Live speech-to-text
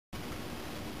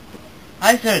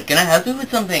Hi sir, can I help you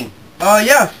with something?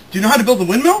 Yes. Do you know how to build a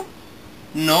windmill?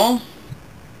 No.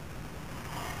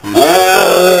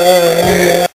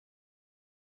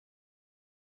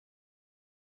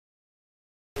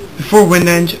 Before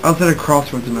WindEng, I was at a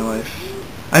crossroads in my life.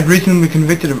 I'd recently been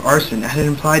convicted of arson and had an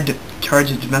implied charge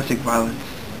of domestic violence.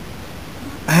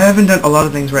 I haven't done a lot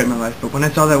of things right in my life, but when I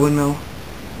saw that windmill,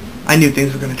 I knew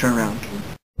things were going to turn around.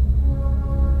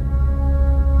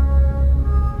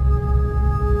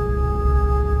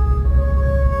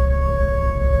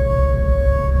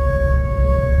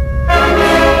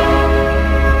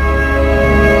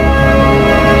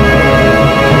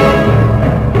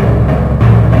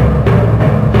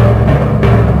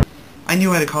 I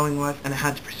knew I had a calling in life and I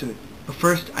had to pursue it, but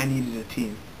first I needed a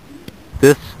team.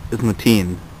 This is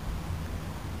Mateen.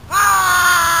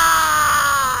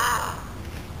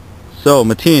 So,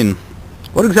 Mateen,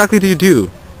 what exactly do you do?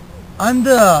 I'm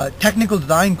the technical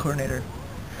design coordinator.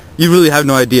 You really have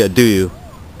no idea, do you?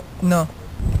 No.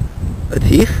 A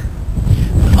thief?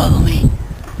 Follow me.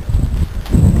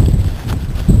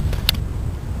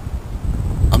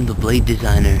 I'm the blade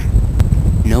designer.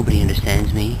 Nobody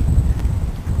understands me.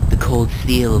 The cold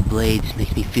steel of blades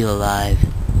makes me feel alive.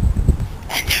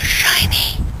 And they're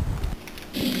shiny.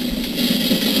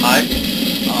 Hi,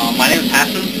 my name is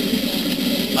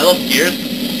Hassan. I love Gears.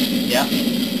 Yeah.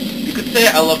 You could say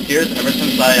I love Gears ever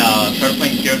since I started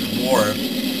playing Gears of War.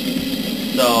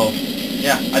 So,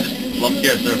 yeah, I just love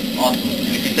Gears. They're awesome.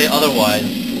 And if you say otherwise...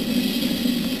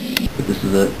 But this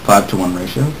is a 5-to-1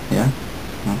 ratio, yeah?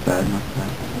 Not bad, not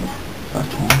bad.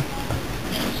 5-to-1.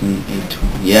 It's an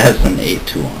 8-to-1. Yeah, it's an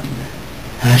 8-to-1.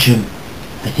 Hashim,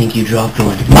 I think you dropped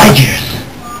one. My Gears!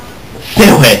 Stay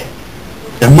away!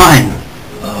 They're mine!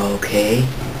 Okay.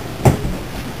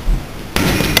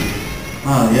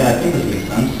 Oh, yeah, I think this makes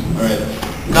sense. Alright.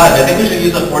 Guys, I think we should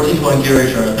use a 14-to-1 gear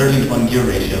ratio or a 13-to-1 gear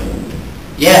ratio.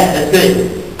 Yeah, that's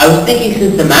good. I was thinking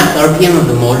since the max RPM of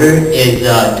the motor is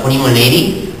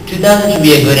 2180, 2000 should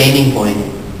be a good aiming point.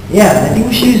 Yeah, I think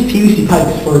we should use PVC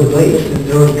pipes for the blades since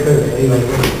they're already curved anyway.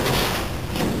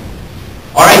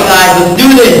 Alright guys, let's do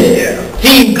this! Yeah.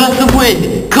 Team Gust of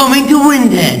Wind, coming to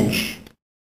WindEng!